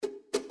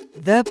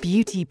The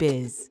Beauty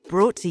Biz,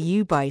 brought to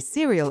you by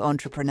serial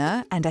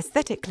entrepreneur and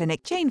aesthetic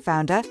clinic chain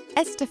founder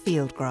Esther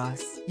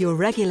Fieldgrass, your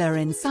regular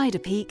insider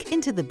peek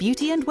into the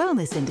beauty and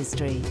wellness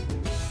industry.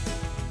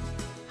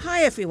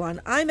 Hi everyone,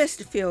 I'm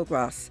Esther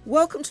Fieldgrass.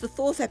 Welcome to the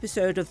fourth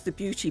episode of The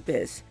Beauty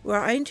Biz, where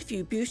I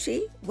interview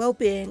beauty,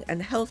 well-being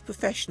and health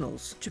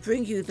professionals to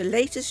bring you the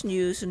latest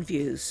news and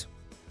views.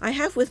 I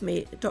have with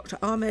me Dr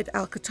Ahmed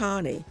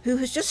Al-Qahtani, who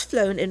has just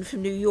flown in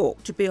from New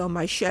York to be on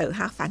my show.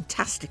 How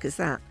fantastic is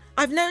that?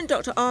 I've known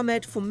Dr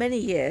Ahmed for many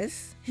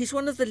years. He's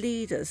one of the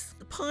leaders,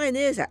 the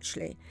pioneers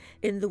actually,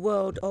 in the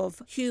world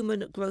of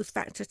human growth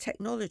factor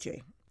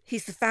technology.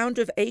 He's the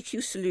founder of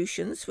AQ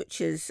Solutions, which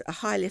is a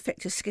highly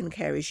effective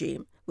skincare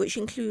regime, which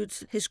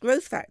includes his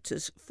growth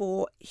factors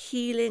for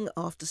healing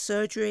after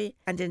surgery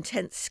and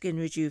intense skin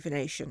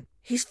rejuvenation.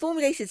 He's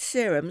formulated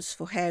serums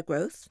for hair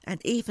growth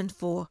and even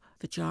for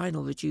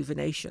vaginal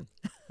rejuvenation.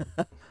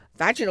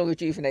 Vaginal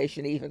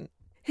rejuvenation even.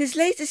 His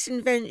latest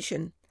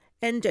invention,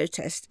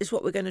 Endotest, is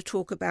what we're going to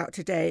talk about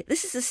today.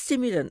 This is a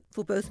stimulant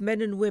for both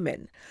men and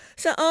women.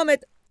 So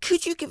Ahmed,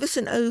 could you give us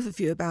an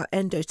overview about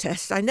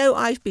Endotest? I know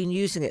I've been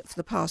using it for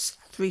the past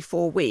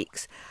 3-4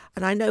 weeks,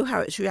 and I know how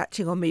it's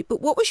reacting on me. But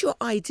what was your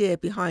idea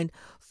behind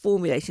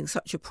formulating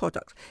such a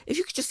product? If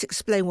you could just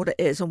explain what it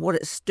is and what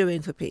it's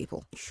doing for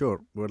people.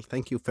 Sure. Well,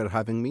 thank you for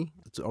having me.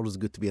 It's always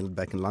good to be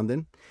back in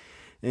London.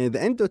 The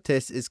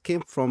Endotest came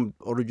from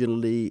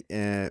originally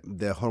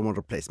the hormone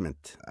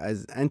replacement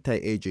as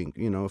anti-aging.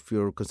 You know, if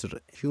you're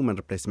considered human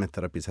replacement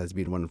therapies has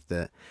been one of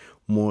the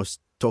most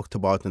talked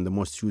about and the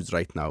most used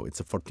right now. It's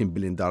a $14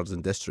 billion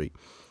industry.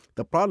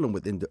 The problem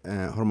with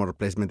hormone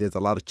replacement, there's a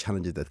lot of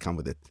challenges that come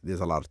with it. There's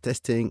a lot of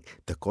testing.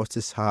 The cost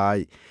is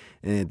high.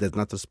 Does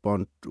not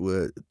respond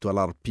to a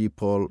lot of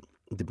people,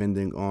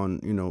 depending on,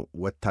 you know,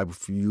 what type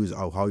of use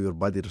or how your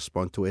body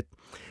responds to it.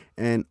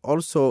 And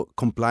also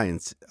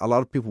compliance. A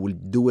lot of people will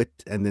do it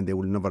and then they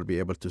will never be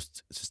able to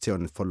stay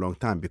on it for a long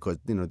time because,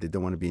 you know, they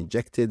don't want to be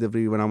injected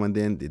every now and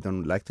then. They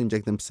don't like to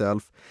inject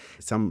themselves.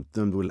 Some of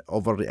them will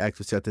overreact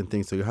to certain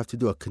things. So you have to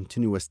do a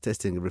continuous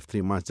testing every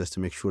 3 months just to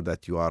make sure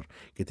that you are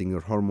getting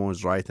your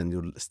hormones right and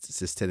you're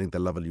sustaining the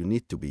level you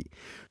need to be.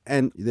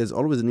 And there's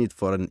always a need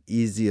for an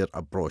easier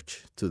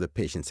approach to the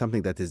patient,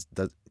 something that is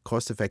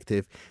cost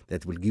effective,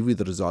 that will give you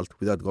the result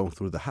without going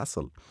through the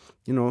hassle.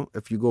 You know,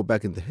 if you go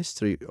back in the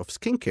history of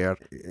skincare,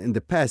 in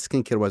the past,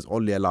 skincare was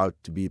only allowed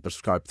to be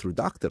prescribed through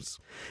doctors.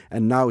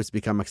 And now it's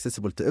become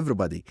accessible to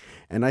everybody.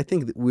 And I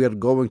think that we are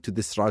going to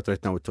this route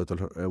right now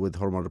with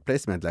hormone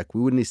replacement. Like,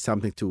 we will need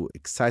something to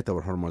excite our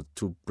hormones,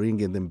 to bring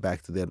them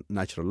back to their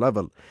natural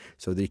level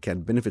so they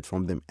can benefit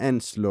from them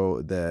and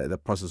slow the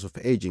process of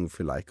aging, if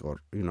you like,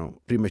 or, you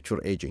know, premature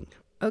aging.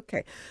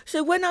 Okay.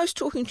 So when I was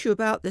talking to you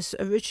about this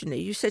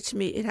originally, you said to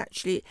me it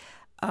actually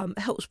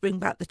helps bring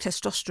back the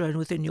testosterone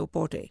within your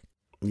body.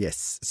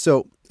 Yes.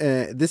 So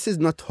this is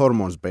not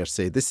hormones per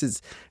se. This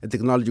is a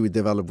technology we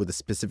developed with a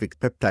specific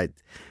peptide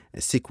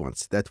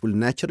sequence that will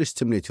naturally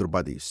stimulate your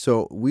body.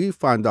 So we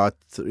found out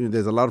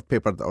there's a lot of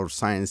paper or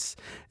science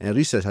and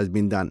research has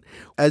been done.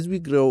 As we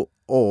grow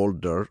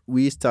older,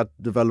 we start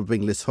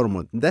developing less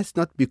hormone. That's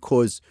not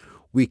because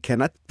we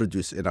cannot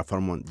produce enough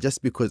hormone,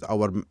 just because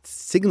our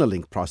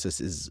signaling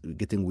process is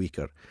getting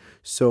weaker.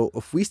 So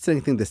if we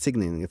strengthen the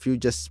signaling, if you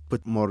just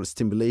put more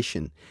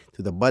stimulation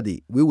to the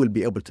body, we will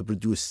be able to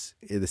produce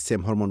the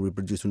same hormone we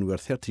produced when we were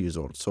 30 years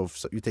old. So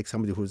if you take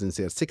somebody who's in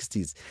their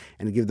 60s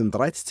and give them the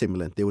right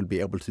stimulant, they will be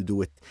able to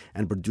do it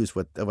and produce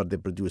whatever they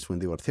produced when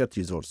they were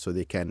 30 years old. So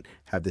they can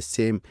have the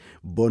same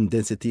bone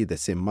density, the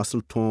same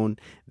muscle tone,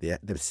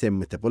 the same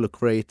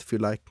metabolic rate, if you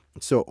like.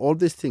 So all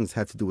these things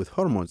have to do with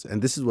hormones.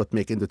 And this is what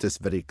makes Endotest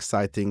very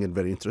exciting and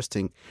very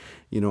interesting,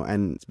 you know,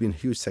 and it's been a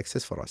huge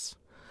success for us.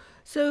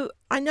 So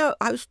I know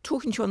I was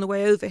talking to you on the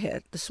way over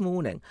here this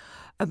morning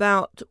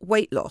about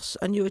weight loss,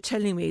 and you were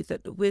telling me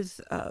that with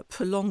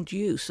prolonged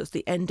use of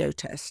the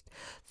Endotest,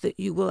 that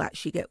you will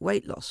actually get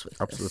weight loss with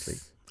Absolutely.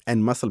 this.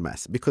 And muscle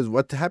mass, because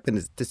what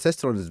happens is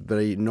testosterone is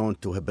very known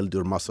to build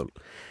your muscle,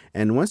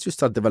 and once you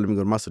start developing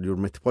your muscle, your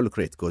metabolic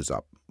rate goes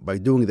up. By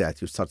doing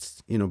that, you start,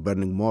 you know,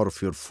 burning more of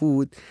your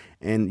food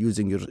and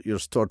using your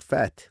stored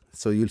fat,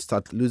 so you'll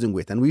start losing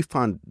weight. And we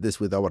found this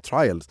with our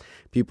trials.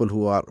 People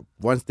who are,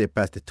 once they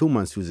pass the 2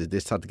 months usage, they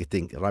start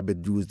getting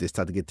rapid use, they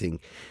start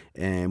getting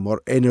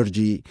more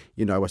energy.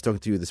 You know, I was talking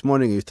to you this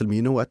morning and you tell me,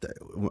 you know what,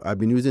 I've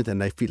been using it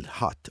and I feel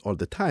hot all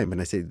the time.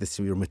 And I say, this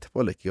is your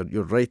metabolic,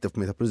 your rate of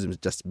metabolism is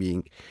just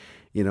being,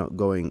 you know,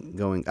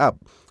 going up.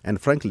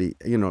 And frankly,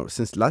 you know,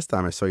 since last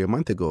time I saw you a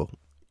month ago,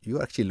 you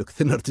actually look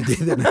thinner today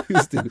than I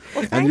used to.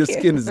 Well, and your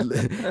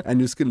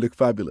you. skin look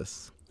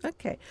fabulous.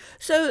 Okay.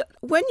 So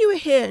when you were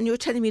here and you were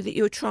telling me that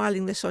you were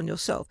trialing this on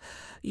yourself,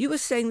 you were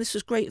saying this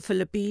was great for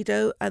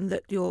libido and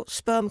that your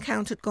sperm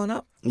count had gone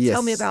up. Yes.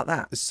 Tell me about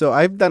that. So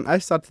I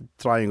started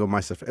trying on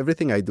myself.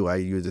 Everything I do, I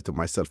use it on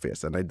myself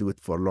first, and I do it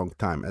for a long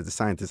time. As a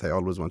scientist, I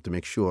always want to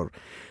make sure,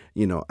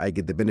 you know, I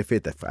get the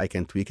benefit if I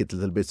can tweak it a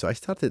little bit. So I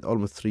started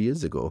almost 3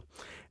 years ago,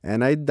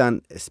 and I'd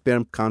done a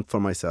sperm count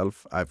for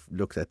myself. I've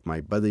looked at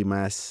my body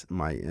mass,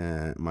 my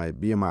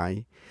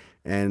BMI,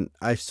 And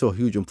I saw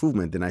huge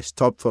improvement. Then I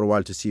stopped for a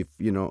while to see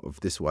if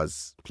this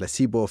was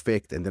placebo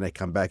effect, and then I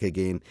come back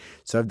again.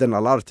 So I've done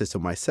a lot of tests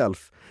on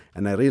myself,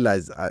 and I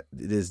realized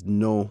there's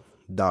no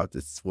doubt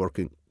it's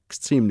working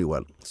extremely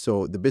well.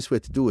 So the best way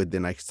to do it,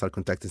 then I start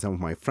contacting some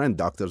of my friend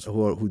doctors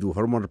who do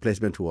hormone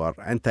replacement, who are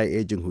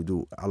anti-aging, who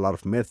do a lot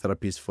of male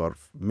therapies for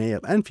male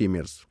and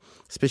females,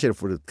 especially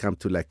when it comes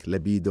to like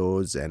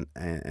libidos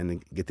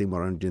and getting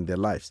more energy in their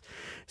lives.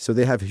 So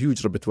they have a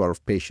huge repertoire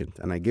of patients,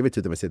 and I gave it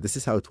to them. I said, this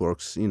is how it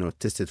works,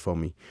 test it for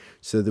me.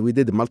 So we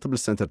did multiple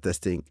center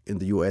testing in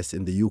the US,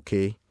 in the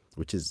UK,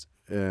 which is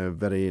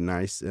very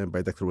nice,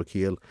 by Dr.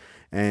 Wakil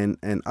and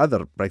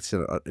other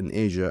practitioners in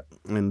Asia,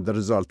 and the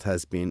result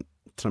has been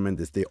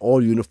tremendous. They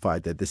all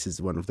unified that this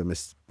is one of the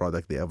best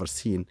products they ever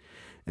seen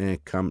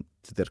come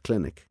to their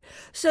clinic.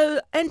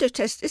 So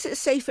Endotest, is it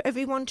safe for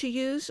everyone to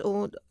use,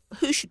 or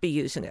who should be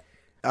using it?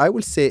 I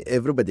will say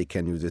everybody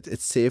can use it.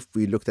 It's safe.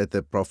 We looked at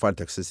the profile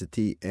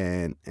toxicity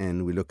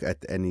and we look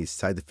at any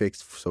side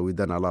effects. So we've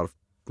done a lot of,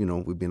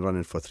 we've been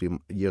running for 3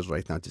 years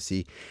right now to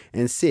see,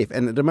 and safe.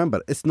 And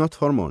remember, it's not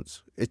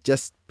hormones. It's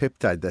just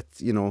peptide that,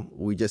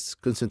 we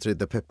just concentrate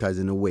the peptides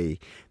in a way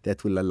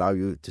that will allow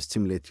you to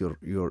stimulate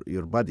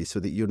your body, so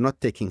that you're not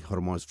taking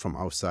hormones from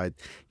outside.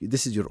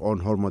 This is your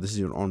own hormone. This is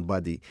your own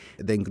body.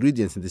 The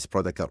ingredients in this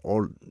product are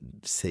all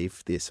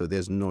safe. So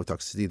there's no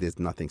toxicity. There's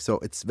nothing. So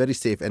it's very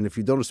safe. And if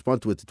you don't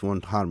respond to it, it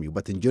won't harm you.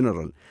 But in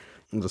general,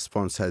 the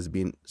response has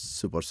been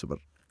super, super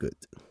good.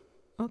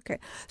 Okay.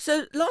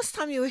 So last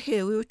time you were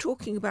here, we were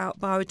talking about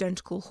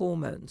bioidentical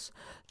hormones.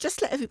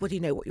 Just let everybody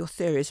know what your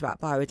theory is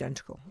about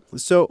bioidentical.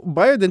 So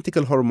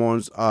bioidentical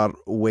hormones are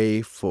a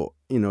way for,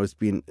 it's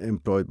been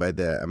employed by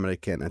the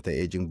American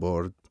Anti-Aging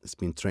Board. It's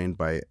been trained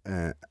by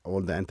all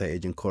the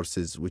anti-aging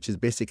courses, which is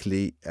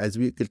basically, as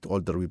we get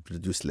older, we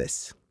produce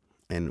less.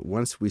 And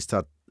once we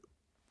start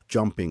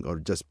jumping or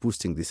just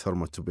boosting these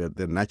hormones to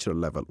their natural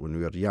level when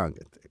we are young,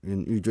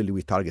 and usually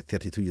we target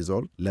 32 years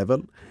old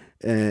level,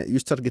 you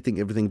start getting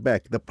everything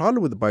back. The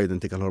problem with the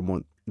bioidentical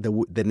hormone,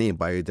 the name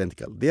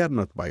bioidentical, they are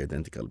not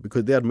bioidentical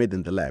because they are made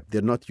in the lab.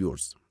 They're not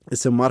yours.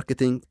 It's a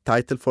marketing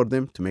title for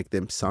them to make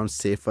them sound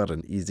safer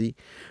and easy,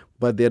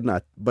 but they're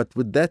not. But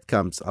with that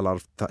comes a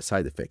lot of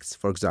side effects.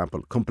 For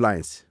example,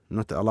 compliance.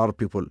 Not a lot of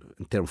people,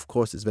 in terms of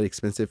cost, it's very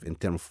expensive. In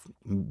terms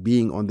of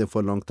being on them for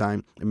a long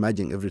time,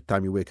 imagine every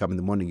time you wake up in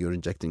the morning, you're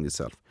injecting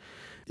yourself.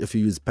 If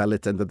you use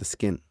pellets under the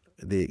skin,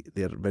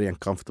 they're very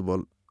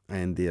uncomfortable,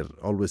 and they're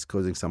always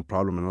causing some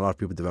problem, and a lot of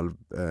people develop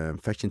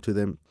infection to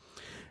them.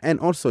 And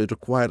also, it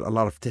requires a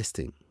lot of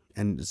testing.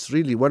 And it's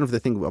really one of the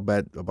things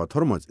about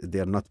hormones, they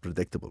are not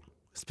predictable,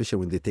 especially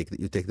when you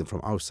take them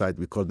from outside.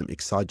 We call them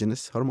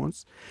exogenous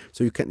hormones.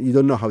 So you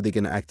don't know how they're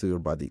going to act to your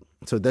body.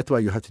 So that's why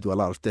you have to do a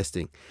lot of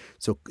testing.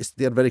 So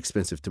they're very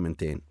expensive to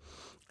maintain.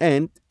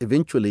 And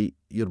eventually,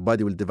 your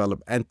body will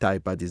develop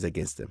antibodies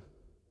against them.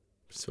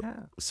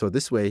 So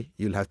this way,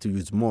 you'll have to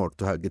use more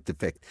to get the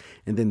effect.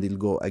 And then they'll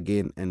go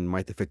again and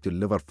might affect your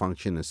liver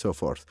function and so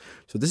forth.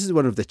 So this is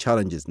one of the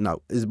challenges.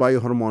 Now, is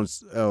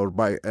biohormones or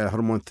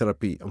hormone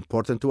therapy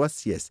important to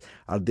us? Yes.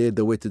 Are they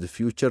the way to the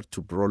future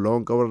to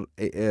prolong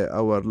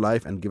our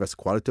life and give us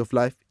quality of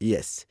life?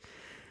 Yes.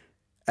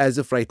 As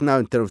of right now,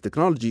 in terms of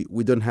technology,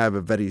 we don't have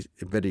a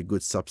very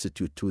good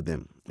substitute to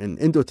them. And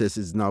Endotest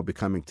is now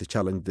becoming to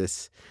challenge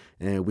this.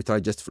 We try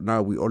just for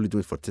now, we only do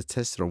it for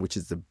testosterone, which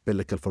is the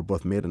umbilical for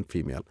both male and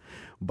female.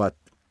 But,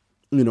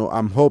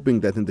 I'm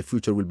hoping that in the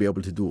future we'll be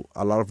able to do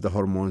a lot of the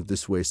hormones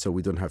this way, so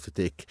we don't have to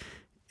take.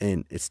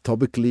 And it's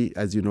topically,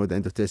 as you know, the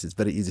Endotest is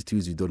very easy to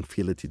use. You don't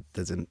feel it. It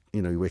doesn't,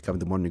 you wake up in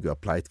the morning, you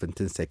apply it for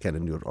 10 seconds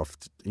and you're off,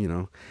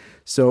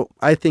 So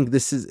I think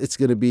it's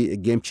going to be a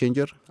game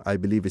changer. I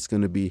believe it's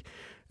going to be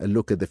a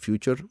look at the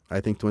future.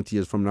 I think 20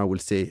 years from now, we'll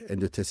say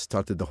Endotest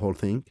started the whole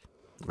thing.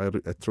 I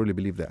truly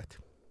believe that.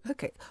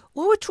 Okay.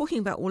 While we're talking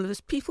about all of this,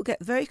 people get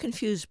very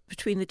confused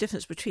between the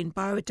difference between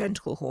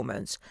bioidentical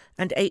hormones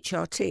and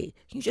HRT.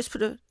 Can you just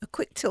put a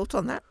quick tilt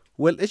on that?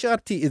 Well,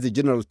 HRT is a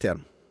general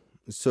term.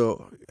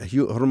 So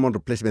hormone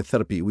replacement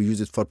therapy, we use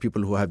it for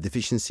people who have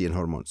deficiency in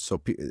hormones.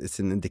 So it's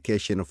an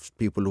indication of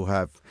people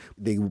who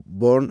they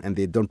born and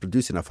they don't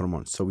produce enough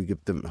hormones. So we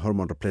give them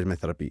hormone replacement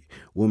therapy.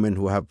 Women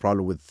who have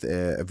problem with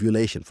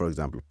ovulation, for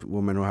example,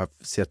 women who have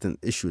certain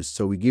issues.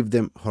 So we give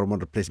them hormone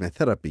replacement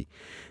therapy.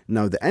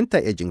 Now, the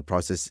anti-aging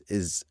process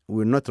is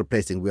we're not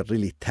replacing, we're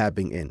really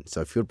tapping in.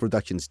 So if your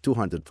production is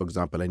 200, for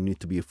example, and you need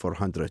to be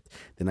 400,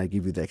 then I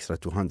give you the extra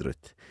 200.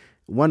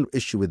 One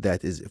issue with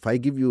that is if I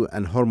give you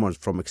an hormone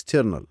from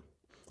external,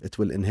 it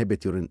will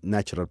inhibit your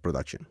natural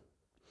production,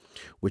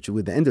 which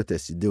with the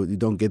Endotest, you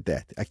don't get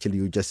that. Actually,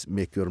 you just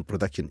make your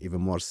production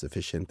even more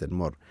sufficient and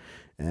more,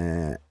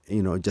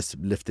 just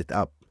lift it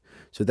up.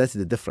 So that's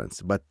the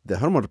difference. But the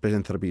hormone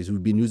replacement therapies,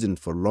 we've been using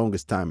for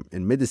longest time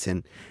in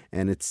medicine,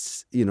 and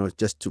it's,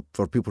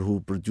 for people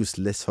who produce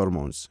less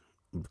hormones,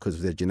 because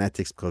of their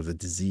genetics, because of the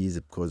disease,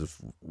 because of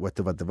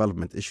whatever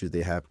development issues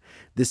they have.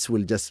 This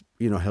will just,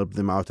 help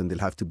them out, and they'll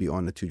have to be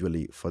on it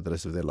usually for the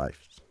rest of their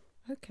life.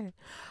 Okay.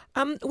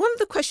 One of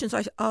the questions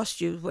I asked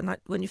you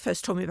when you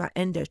first told me about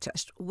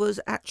Endotest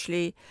was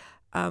actually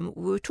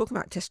we were talking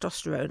about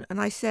testosterone, and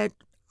I said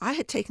I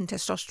had taken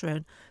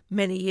testosterone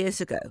many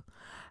years ago,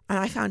 and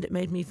I found it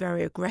made me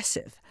very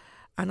aggressive.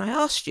 And I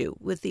asked you,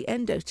 with the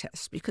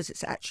Endotest, because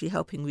it's actually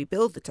helping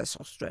rebuild the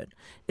testosterone,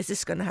 is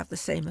this going to have the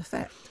same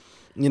effect?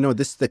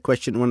 This is the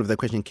question. One of the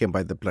questions came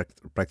by the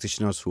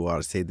practitioners who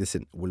are say,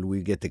 "Listen, will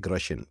we get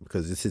aggression?"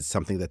 Because this is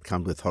something that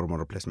comes with hormone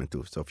replacement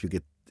too. So if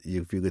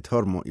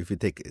you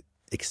take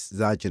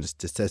exogenous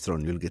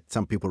testosterone, you'll get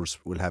some people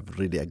will have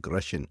really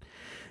aggression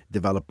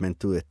development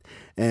to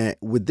it.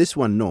 With this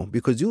one, no,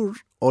 because you're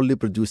only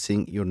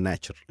producing your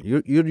natural.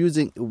 You're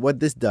using what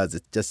this does.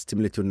 It just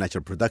stimulates your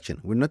natural production.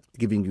 We're not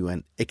giving you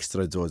an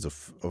extra dose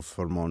of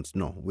hormones.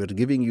 No, we're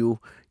giving you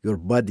your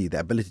body the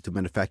ability to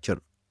manufacture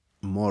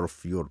more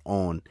of your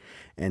own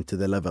and to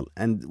the level.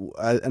 And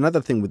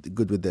another thing with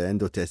the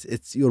Endotest,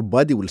 it's your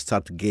body will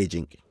start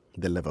gauging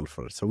the level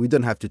first. So we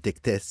don't have to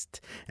take tests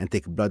and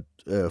take blood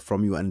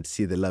from you and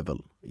see the level.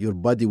 Your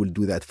body will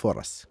do that for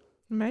us.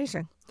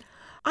 Amazing.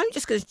 I'm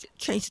just going to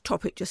change the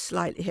topic just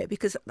slightly here,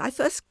 because I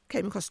first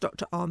came across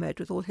Dr. Ahmed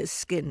with all his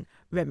skin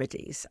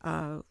remedies,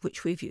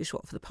 which we've used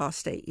for the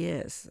past 8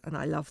 years, and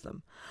I love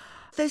them.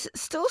 There's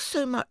still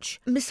so much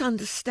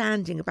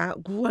misunderstanding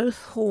about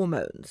growth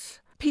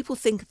hormones. People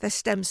think they're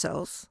stem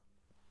cells,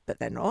 but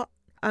they're not.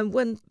 And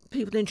when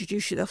people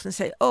introduce you, they often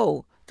say,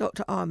 "Oh,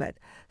 Dr. Ahmed,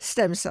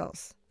 stem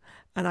cells."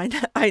 And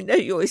I know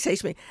you always say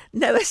to me,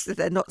 "No, Esther,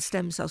 they're not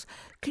stem cells."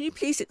 Can you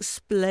please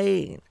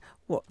explain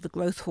what the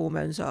growth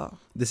hormones are?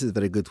 This is a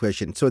very good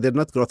question. So they're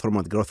not growth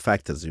hormones, growth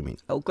factors, you mean?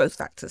 Oh, growth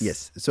factors.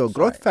 Yes. So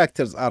growth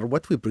factors are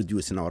what we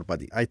produce in our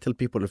body. I tell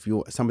people, if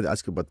somebody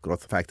asks you about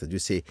growth factors, you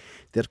say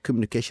they're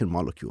communication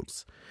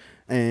molecules,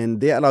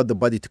 and they allow the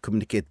body to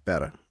communicate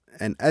better.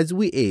 And as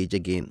we age,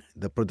 again,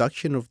 the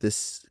production of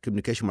this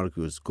communication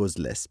molecules goes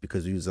less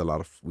because we lose a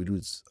lot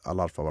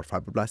of our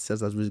fibroblast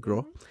cells as we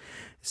grow.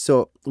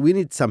 So we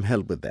need some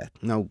help with that.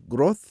 Now,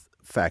 growth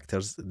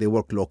factors, they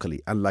work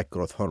locally, unlike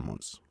growth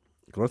hormones.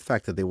 Growth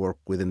factor, they work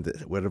within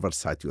wherever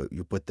site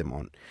you put them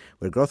on.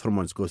 Where growth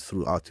hormones go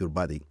throughout your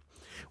body,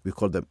 we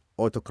call them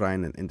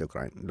autocrine and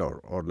endocrine,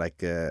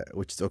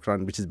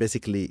 which is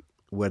basically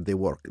where they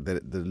work, the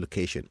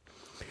location.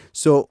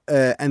 So,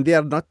 and they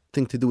are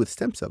nothing to do with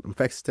stem cell. In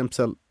fact, stem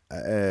cell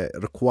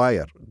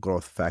require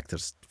growth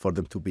factors for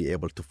them to be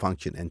able to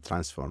function and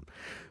transform.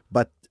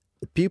 But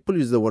people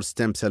use the word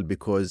stem cell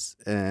because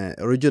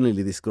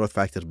originally this growth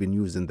factor has been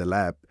used in the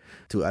lab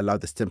to allow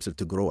the stem cell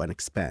to grow and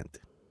expand.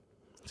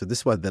 So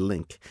this was the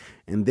link.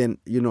 And then,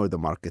 the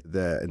market,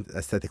 the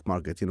aesthetic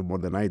market, more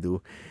than I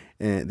do.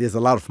 There's a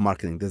lot of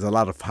marketing. There's a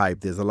lot of hype.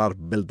 There's a lot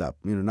of build-up.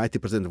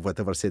 90% of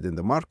whatever said in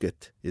the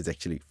market is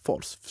actually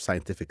false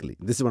scientifically.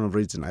 This is one of the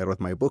reasons I wrote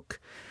my book.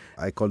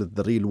 I call it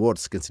The Real World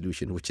Skin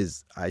Solution, which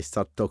is I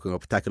start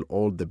tackle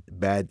all the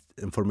bad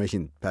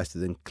information passed to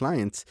the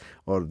clients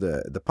or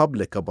the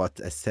public about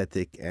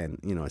aesthetic and,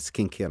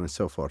 skincare and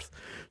so forth.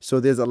 So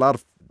there's a lot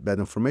of bad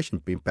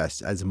information being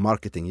passed as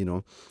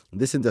marketing.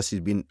 This industry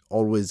has been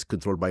always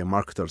controlled by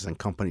marketers and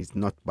companies,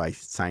 not by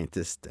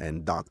scientists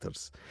and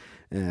doctors.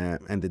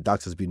 And the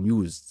doctors been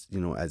used,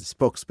 as a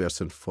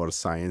spokesperson for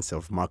science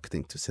of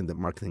marketing to send a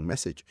marketing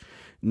message.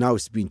 Now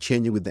it's been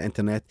changing with the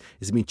internet.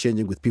 It's been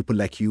changing with people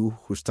like you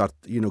who start,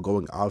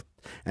 going out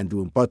and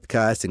doing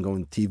podcasts and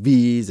going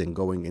TVs and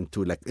going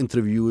into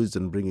interviews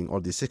and bringing all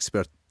these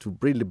experts to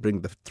really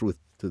bring the truth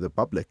to the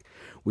public,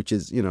 which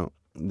is,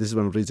 this is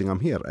one reason I'm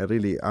here.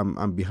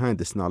 I'm behind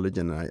this knowledge,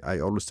 and I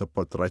always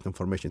support the right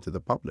information to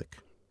the public.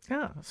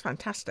 Yeah, that's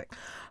fantastic.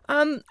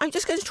 I'm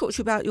just going to talk to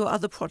you about your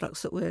other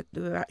products that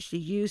we're actually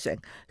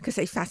using because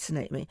they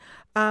fascinate me.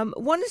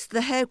 One is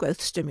the hair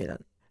growth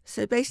stimulant.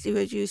 So basically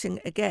we're using,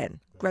 again,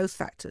 growth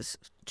factors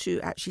to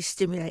actually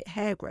stimulate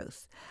hair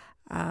growth.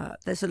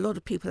 There's a lot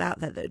of people out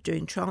there that are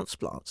doing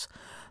transplants,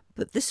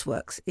 but this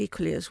works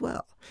equally as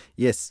well.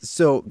 Yes,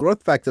 so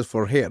growth factors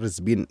for hair has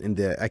been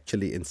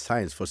in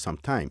science for some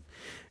time.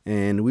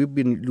 And we've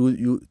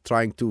been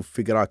trying to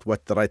figure out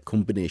what the right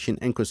combination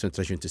and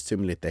concentration to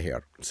stimulate the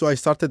hair. So I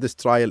started this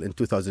trial in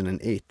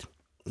 2008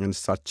 and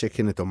started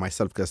checking it on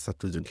myself because I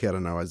started using hair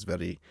and I was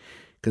very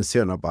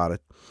concerned about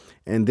it.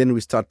 And then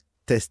we start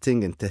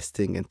testing and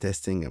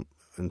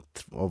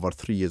over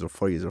 3 years or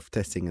 4 years of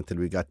testing until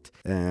we got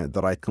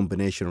the right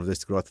combination of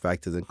this growth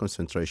factors and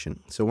concentration.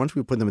 So once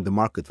we put them in the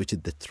market, which is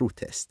the true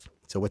test.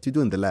 So what you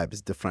do in the lab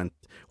is different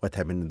what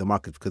happened in the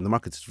market, because in the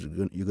market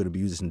you're going to be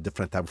using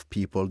different type of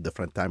people,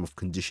 different type of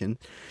condition.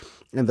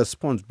 And the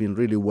response been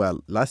really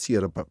well. Last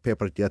year, a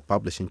paper got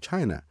published in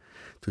China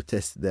to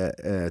test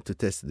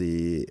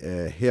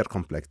the hair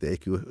complex, the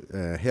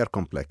AQ hair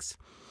complex.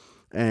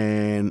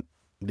 And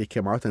they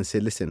came out and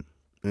said, listen,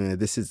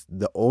 this is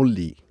the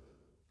only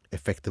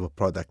effective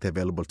product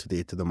available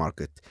today to the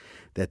market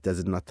that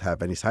does not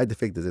have any side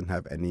effect, doesn't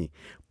have any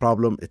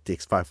problem. It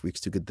takes 5 weeks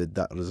to get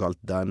the result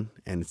done,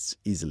 and it's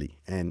easily.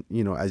 And,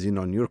 as you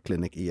know, in your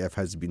clinic, EF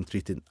has been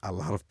treating a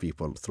lot of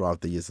people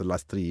throughout the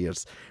last 3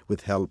 years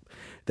with help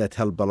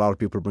a lot of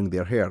people bring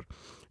their hair.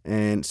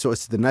 And so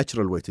it's the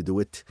natural way to do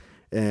it.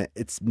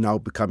 it's now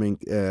becoming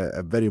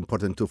a very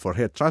important tool for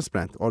hair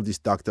transplant. All these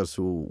doctors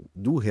who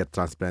do hair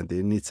transplant,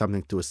 they need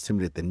something to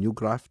stimulate the new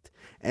graft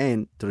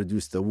and to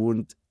reduce the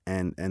wound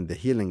and the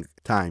healing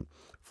time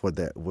for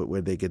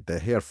where they get the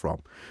hair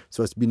from.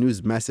 So it's been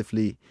used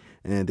massively,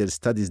 and there's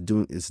studies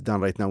is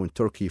done right now in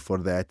Turkey for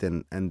that,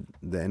 and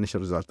the initial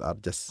results are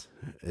just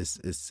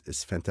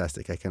is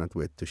fantastic. I cannot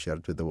wait to share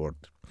it with the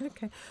world.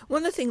 Okay.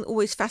 One of the things that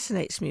always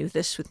fascinates me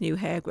with new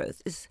hair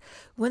growth is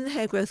when the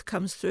hair growth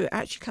comes through, it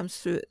actually comes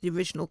through at the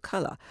original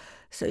colour.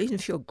 So even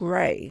if you're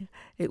grey,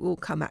 it will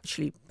come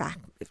actually back.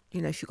 If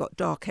you've got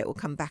dark hair, it will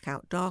come back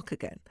out dark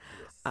again.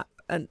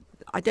 And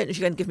I don't know if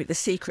you're going to give me the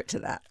secret to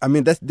that. I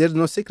mean, there's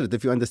no secret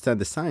if you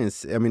understand the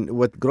science. I mean,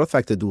 what growth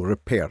factor do?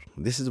 Repair.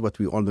 This is what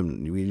we all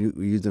them. We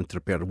use them to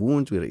repair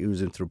wounds. We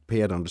use them to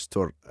repair and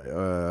restore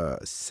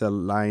cell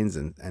lines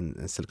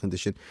and cell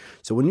condition.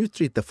 So when you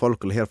treat the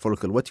hair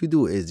follicle, what you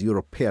do is you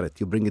repair it.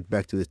 You bring it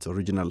back to its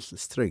original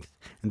strength.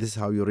 And this is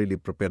how you really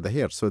prepare the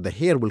hair. So the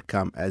hair will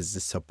come as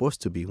it's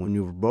supposed to be when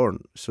you were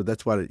born. So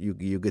that's why you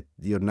get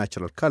your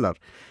natural color.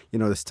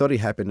 The story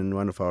happened in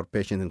one of our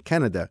patients in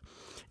Canada.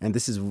 And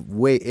this is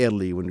way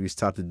early when we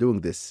started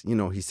doing this.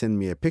 He sent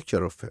me a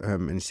picture of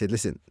him and he said,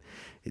 listen,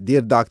 dear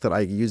doctor,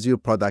 I use your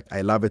product.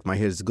 I love it. My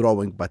hair is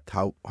growing. But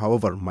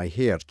however, my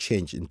hair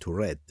changed into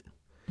red.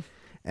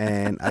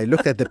 And I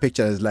looked at the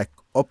picture and I was like,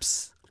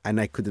 oops.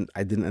 And I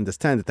didn't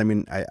understand it. I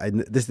mean,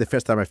 this is the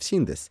first time I've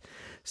seen this.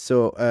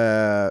 So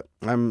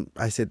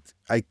I said,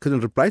 I couldn't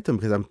reply to him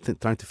because I'm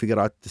trying to figure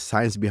out the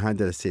science behind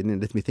it. I said,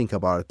 let me think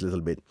about it a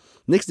little bit.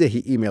 Next day,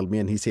 he emailed me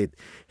and he said,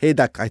 hey,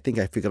 doc, I think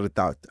I figured it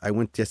out. I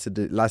went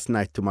last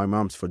night to my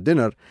mom's for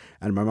dinner,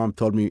 and my mom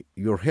told me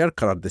your hair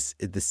color is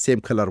the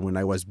same color when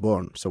I was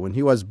born. So when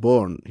he was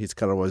born, his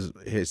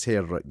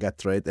hair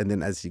got red, and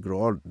then as he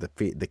grew old,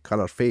 the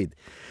color fade.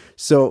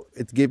 So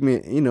it gave me,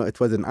 it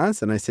was an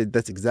answer. And I said,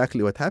 that's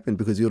exactly what happened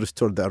because you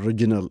restored the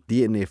original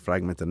DNA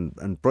fragment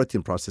and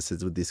protein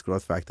processes with this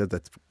growth factor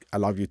that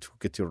allow you to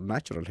get your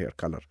natural hair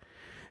color.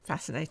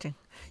 Fascinating.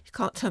 You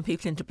can't turn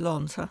people into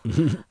blondes, huh?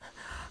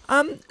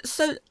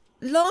 So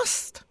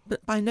last,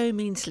 but by no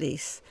means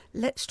least,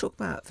 let's talk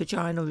about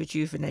vaginal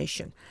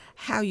rejuvenation,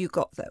 how you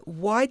got there.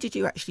 Why did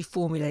you actually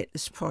formulate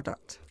this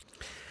product?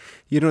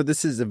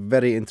 This is a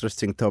very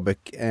interesting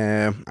topic.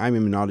 I'm an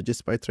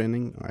immunologist by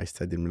training. I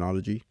study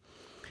immunology.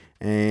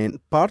 And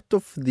part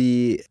of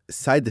the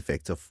side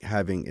effects of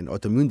having an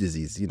autoimmune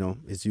disease,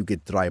 is you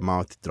get dry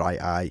mouth, dry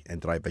eye, and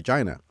dry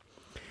vagina.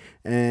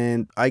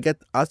 And I got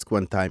asked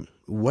one time,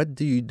 what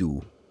do you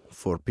do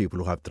for people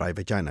who have dry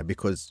vagina?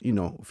 Because,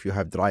 if you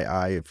have dry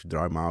eye, if you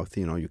dry mouth,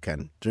 you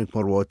can drink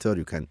more water,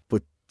 you can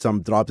put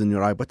some drops in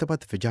your eye. What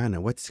about the vagina?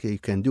 What you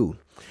can do?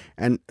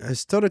 And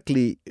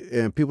historically,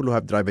 people who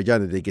have dry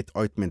vagina, they get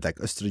ointment, like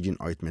estrogen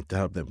ointment to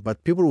help them.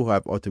 But people who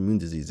have autoimmune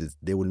diseases,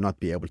 they will not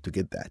be able to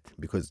get that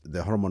because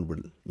the hormone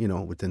will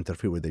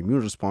interfere with the immune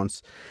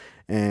response.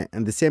 And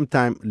at the same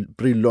time,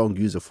 pretty long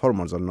use of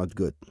hormones are not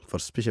good,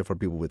 especially for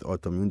people with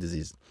autoimmune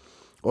disease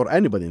or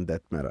anybody in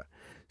that matter.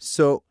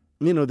 So,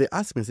 they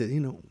asked me, I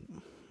said,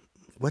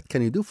 what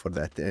can you do for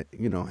that?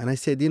 And I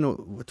said,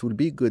 what would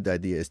be a good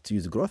idea is to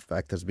use growth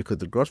factors because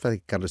the growth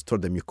factor can restore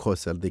the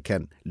mucosa. They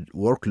can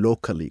work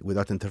locally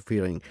without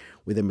interfering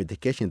with the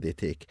medication they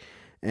take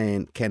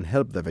and can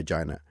help the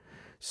vagina.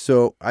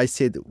 So I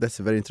said, that's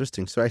very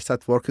interesting. So I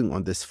started working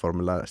on this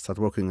formula,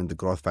 started working on the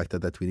growth factor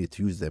that we need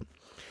to use them.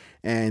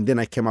 And then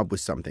I came up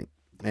with something.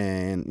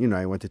 And,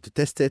 I wanted to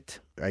test it.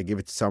 I gave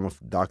it to some of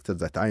the doctors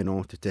that I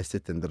know to test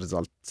it. And the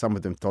result, some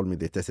of them told me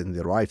they tested in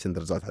their wives and the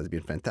result has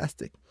been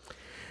fantastic.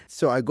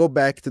 So I go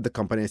back to the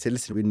company and say,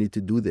 listen, we need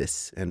to do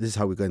this. And this is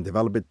how we're going to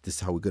develop it. This is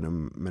how we're going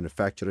to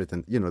manufacture it.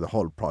 And, the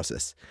whole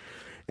process.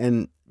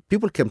 And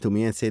people came to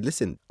me and said,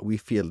 listen, we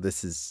feel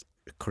this is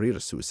a career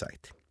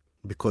suicide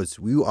because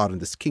you are in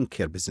the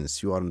skincare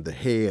business. You are in the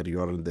hair,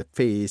 you are in the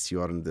face,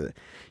 you are in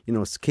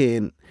the,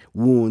 skin,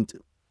 wound,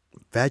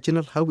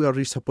 vaginal. How we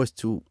are supposed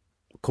to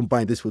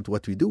combine this with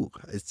what we do?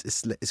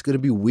 It's going to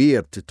be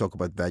weird to talk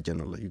about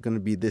vaginal. You're going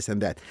to be this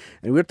and that.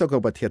 And we're talking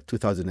about here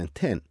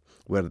 2010.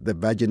 Where the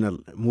vaginal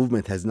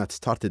movement has not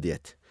started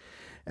yet.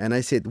 And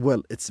I said,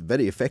 well, it's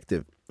very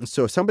effective.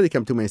 So somebody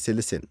came to me and said,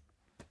 listen,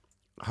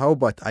 how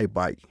about I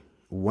buy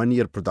 1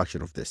 year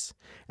production of this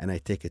and I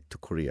take it to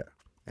Korea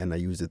and I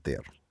use it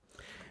there.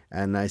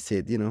 And I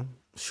said,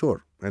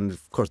 sure. And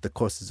of course, the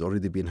cost has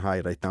already been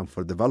high right now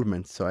for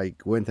development. So I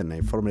went and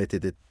I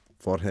formulated it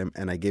for him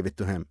and I gave it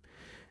to him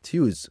to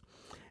use.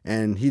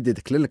 And he did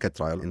a clinical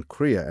trial in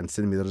Korea and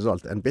sent me the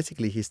result. And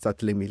basically, he started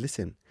telling me,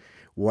 listen,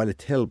 while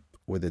it helped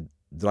with the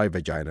dry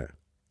vagina,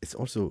 it's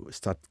also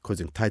start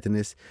causing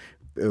tightness.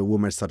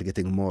 Women start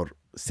getting more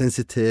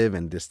sensitive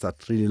and they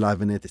start really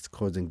loving it. It's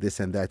causing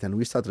this and that. And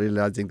we start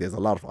realizing there's a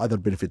lot of other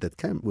benefit that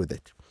came with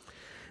it.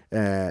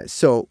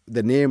 So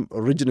the name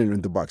originally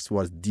in the box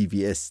was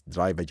DVS,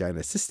 Dry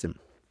Vagina System.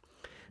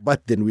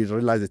 But then we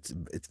realized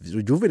it's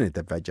rejuvenate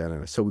the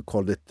vagina. So we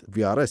called it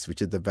VRS,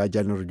 which is the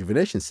Vaginal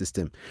Rejuvenation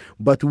System.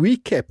 But we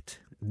kept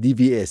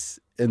DVS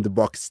in the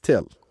box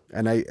still.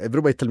 And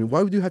everybody tell me,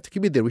 why would you have to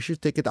keep it there? We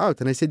should take it out.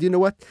 And I said, you know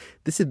what?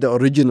 This is the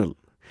original.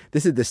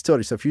 This is the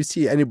story. So if you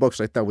see any box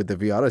right now with the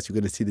VRS, you're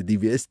going to see the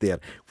DVS there.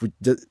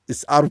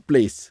 It's our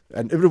place.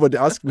 And everybody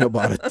asks me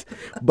about it.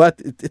 But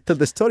it tells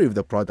the story of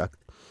the product.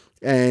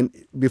 And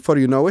before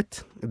you know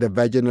it, the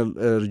vaginal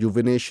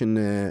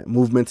rejuvenation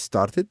movement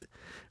started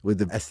with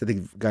the aesthetic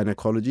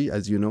gynecology,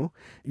 as you know.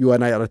 You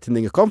and I are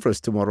attending a conference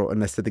tomorrow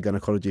on aesthetic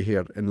gynecology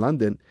here in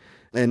London.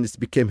 And it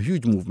became a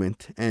huge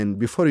movement. And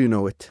before you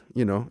know it,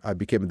 I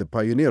became the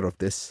pioneer of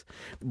this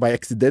by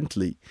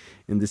accidentally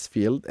in this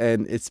field.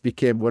 And it's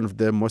became one of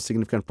the most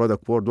significant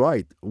products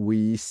worldwide.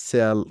 We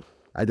sell,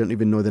 I don't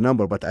even know the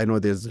number, but I know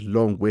there's a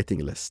long waiting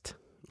list,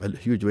 a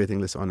huge waiting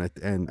list on it.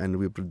 And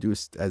we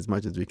produced as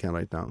much as we can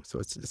right now. So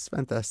it's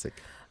fantastic.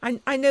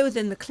 I know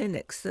within the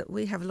clinics that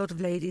we have a lot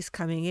of ladies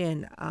coming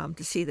in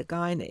to see the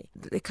gynae.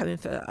 They come in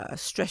for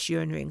stress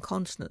urinary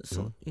incontinence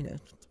or,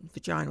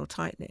 vaginal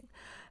tightening.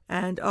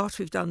 And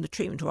after we've done the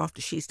treatment, or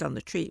after she's done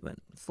the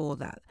treatment for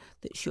that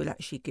she'll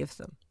actually give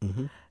them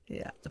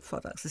the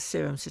products, the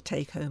serums to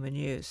take home and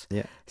use.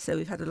 Yeah. So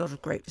we've had a lot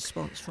of great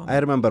response from I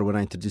remember when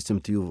I introduced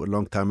them to you a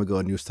long time ago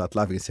and you start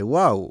laughing and say,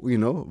 wow,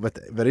 but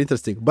very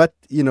interesting. But,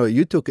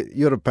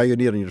 you're a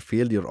pioneer in your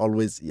field. You're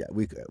always,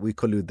 we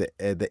call you the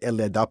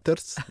early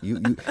adopters.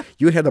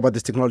 You heard about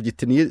this technology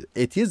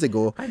 8 years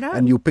ago. I know.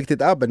 And you picked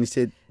it up and you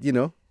said,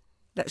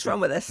 let's run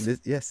with this.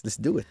 Yes, let's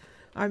do it.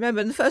 I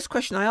remember the first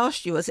question I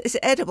asked you was, is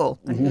it edible?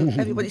 And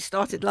everybody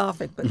started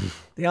laughing, but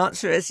the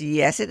answer is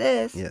yes, it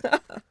is. Yeah.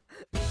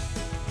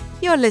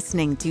 You're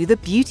listening to The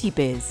Beauty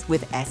Biz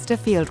with Esther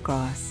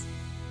Fieldgrass.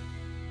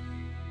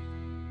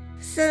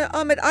 So,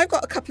 Ahmed, I've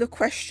got a couple of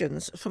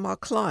questions from our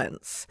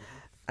clients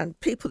and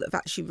people that have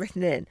actually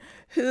written in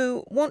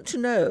who want to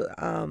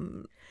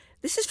know.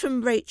 This is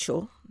from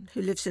Rachel,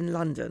 who lives in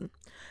London,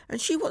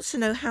 and she wants to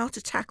know how to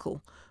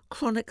tackle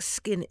chronic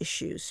skin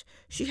issues.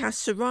 She has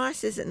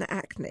psoriasis and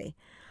acne.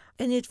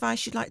 Any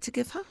advice you'd like to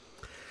give her?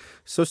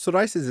 So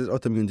psoriasis is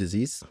autoimmune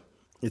disease.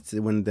 It's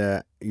when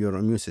your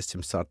immune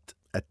system starts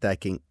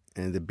attacking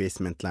the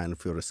basement line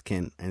of your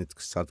skin and it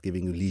starts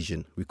giving you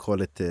lesion. We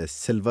call it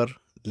silver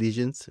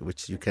lesions,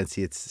 which you can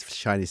see it's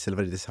shiny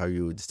silver. This is how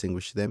you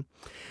distinguish them.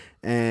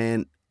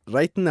 And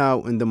right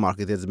now in the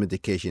market, there's a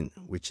medication,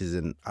 which is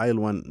an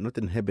IL-1, not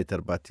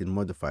inhibitor, but a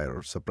modifier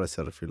or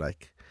suppressor, if you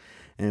like.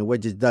 And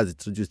what it does,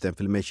 it reduces the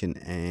inflammation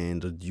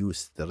and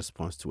reduce the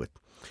response to it.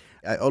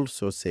 I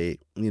also say,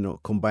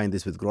 combine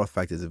this with growth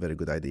factor is a very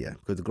good idea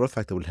because the growth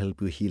factor will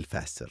help you heal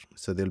faster.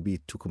 So there'll be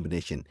two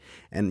combination.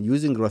 And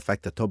using growth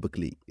factor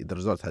topically, the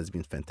result has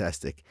been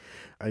fantastic.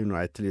 I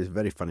tell you a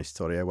very funny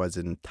story. I was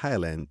in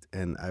Thailand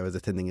and I was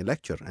attending a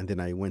lecture and then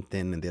I went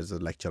in and there's a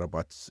lecture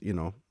about,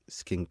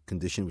 skin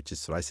condition, which is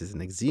psoriasis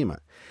and eczema.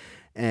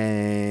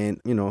 And,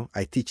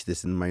 I teach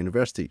this in my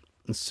university.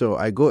 So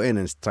I go in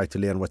and try to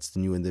learn what's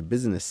new in the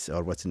business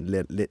or what's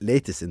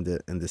latest in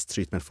this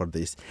treatment for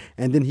this.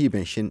 And then he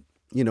mentioned,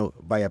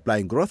 by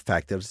applying growth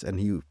factors, and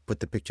he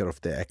put the picture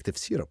of the active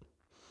serum.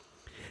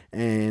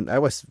 And I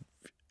was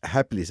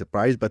happily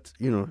surprised, but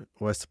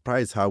was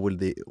surprised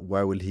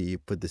why will he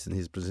put this in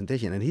his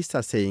presentation? And he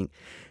starts saying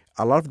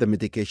a lot of the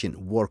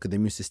medication work the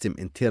immune system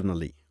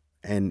internally.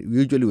 And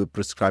usually we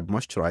prescribe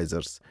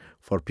moisturizers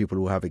for people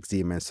who have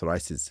eczema and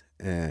psoriasis.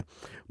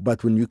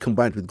 But when you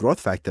combine it with growth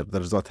factor, the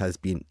result has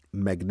been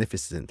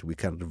magnificent. We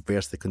can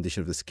reverse the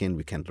condition of the skin.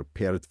 We can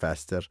repair it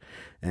faster.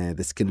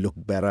 The skin look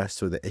better,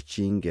 so the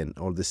itching and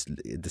all this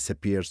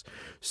disappears.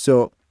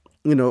 So,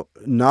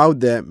 now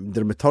the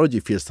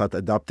dermatology field start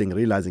adopting,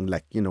 realizing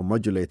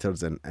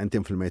modulators and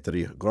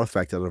anti-inflammatory growth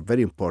factors are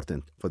very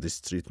important for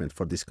this treatment,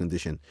 for this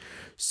condition.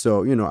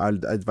 So,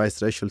 I'll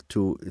advise Rachel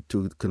to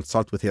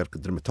consult with her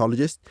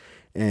dermatologist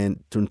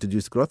and to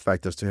introduce growth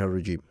factors to her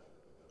regime.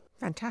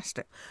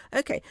 Fantastic.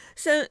 Okay,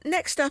 so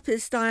next up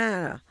is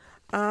Diana.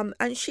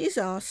 And she's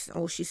asked,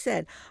 or she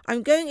said,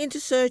 I'm going into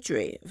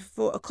surgery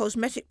for a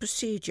cosmetic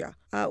procedure.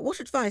 What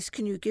advice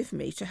can you give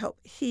me to help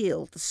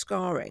heal the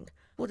scarring?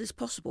 What is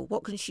possible?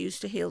 What can she use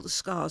to heal the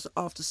scars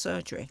after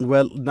surgery?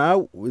 Well,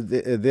 now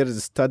there is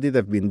a study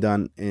that's been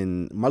done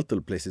in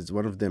multiple places.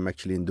 One of them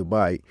actually in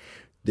Dubai.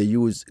 They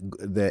use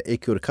the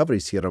AQ recovery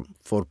serum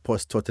for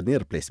post-total knee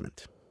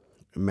replacement.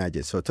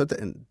 Imagine. So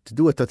to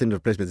do a total knee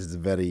replacement is a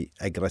very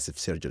aggressive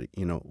surgery,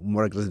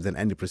 more aggressive than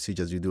any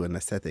procedures you do in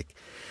aesthetic.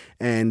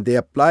 And they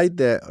applied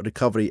the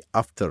recovery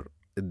after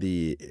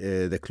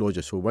the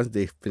closure. So once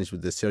they finish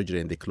with the surgery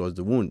and they close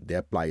the wound, they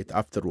apply it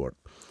afterward.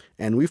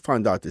 And we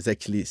found out it's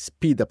actually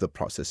speed up the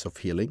process of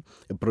healing,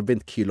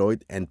 prevent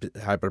keloid and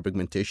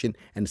hyperpigmentation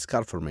and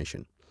scar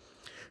formation.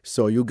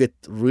 So you get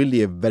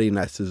really a very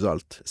nice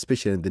result,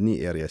 especially in the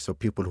knee area. So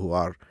people who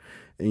are,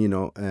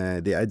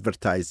 they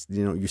advertise,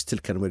 you still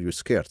can wear your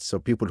skirt. So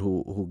people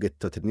who get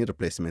total knee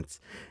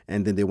replacements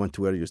and then they want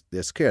to wear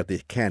their skirt, they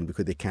can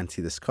because they can't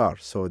see the scar.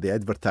 So they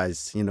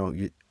advertise,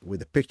 with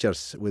the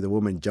pictures with a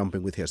woman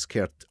jumping with her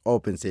skirt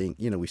open saying,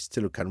 we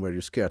still can wear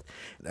your skirt.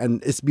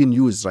 And it's being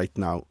used right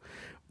now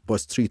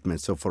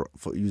post-treatment. So for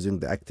using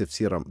the active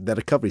serum, the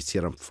recovery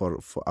serum for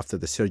after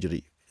the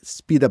surgery,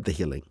 speed up the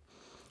healing.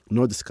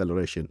 no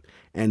discoloration,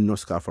 and no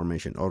scar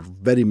formation, or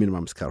very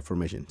minimum scar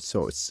formation.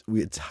 So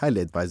it's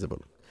highly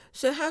advisable.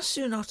 So how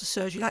soon after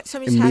surgery? Like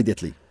somebody's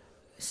Immediately.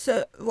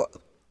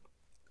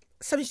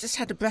 Somebody's just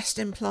had a breast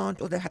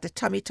implant or they had a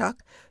tummy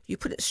tuck, you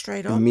put it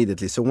straight on?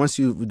 Immediately. So once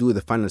you do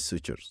the final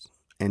sutures,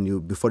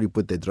 and before you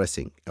put the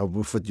dressing, or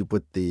before you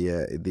put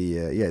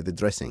the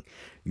dressing,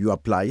 you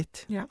apply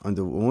it on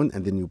the wound,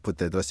 and then you put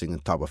the dressing on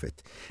top of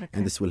it. Okay.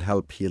 And this will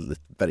help heal it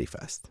very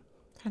fast.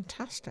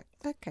 Fantastic.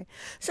 Okay.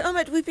 So,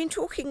 Ahmed, we've been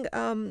talking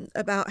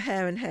about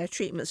hair and hair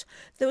treatments.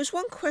 There was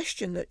one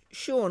question that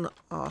Sean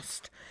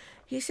asked.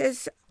 He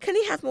says, can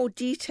he have more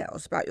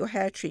details about your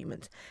hair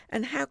treatment,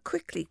 and how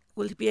quickly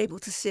will he be able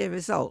to see a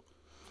result?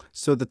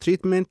 So the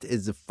treatment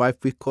is a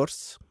 5-week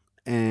course.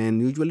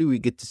 And usually we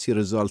get to see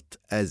result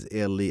as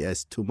early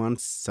as 2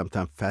 months,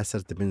 sometimes faster,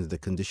 depends on the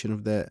condition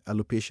of the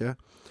alopecia.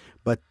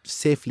 But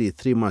safely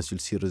 3 months you'll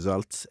see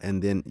results,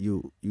 and then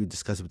you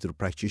discuss with your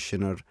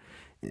practitioner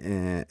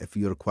if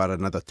you require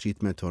another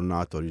treatment or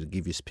not, or you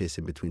give you space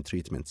in between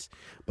treatments.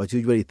 But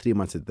usually 3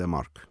 months is the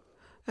mark.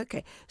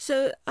 Okay.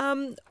 So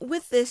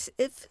with this,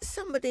 if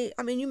somebody,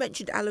 you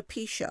mentioned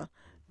alopecia,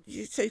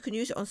 so you can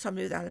use it on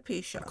somebody with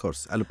alopecia. Of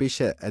course,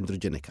 alopecia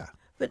androgenica.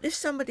 But if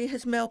somebody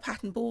has male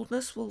pattern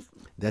baldness,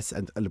 that's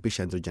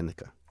alopecia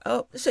androgenica.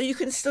 Oh, so you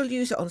can still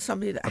use it on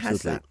somebody that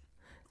has that?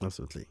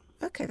 Absolutely.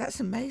 Okay,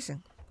 that's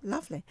amazing.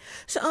 Lovely.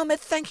 So, Ahmed,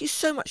 thank you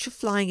so much for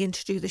flying in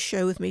to do the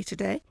show with me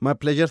today. My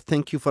pleasure.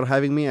 Thank you for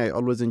having me. I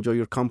always enjoy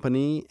your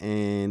company,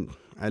 and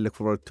I look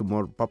forward to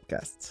more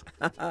podcasts.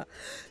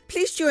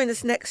 Please join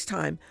us next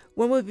time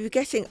when we'll be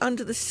getting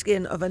under the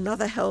skin of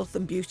another health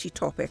and beauty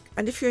topic.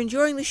 And if you're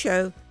enjoying the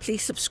show,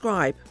 please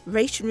subscribe,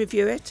 rate and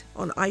review it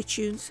on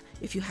iTunes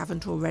if you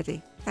haven't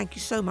already. Thank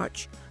you so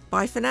much.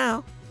 Bye for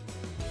now.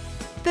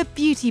 The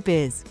Beauty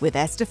Biz with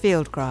Esther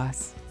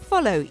Fieldgrass.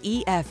 Follow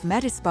EF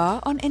Medispa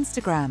on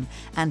Instagram,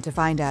 and to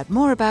find out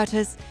more about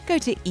us, go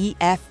to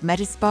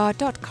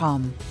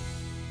efmedispa.com.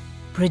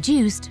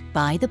 Produced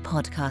by The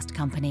Podcast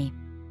Company.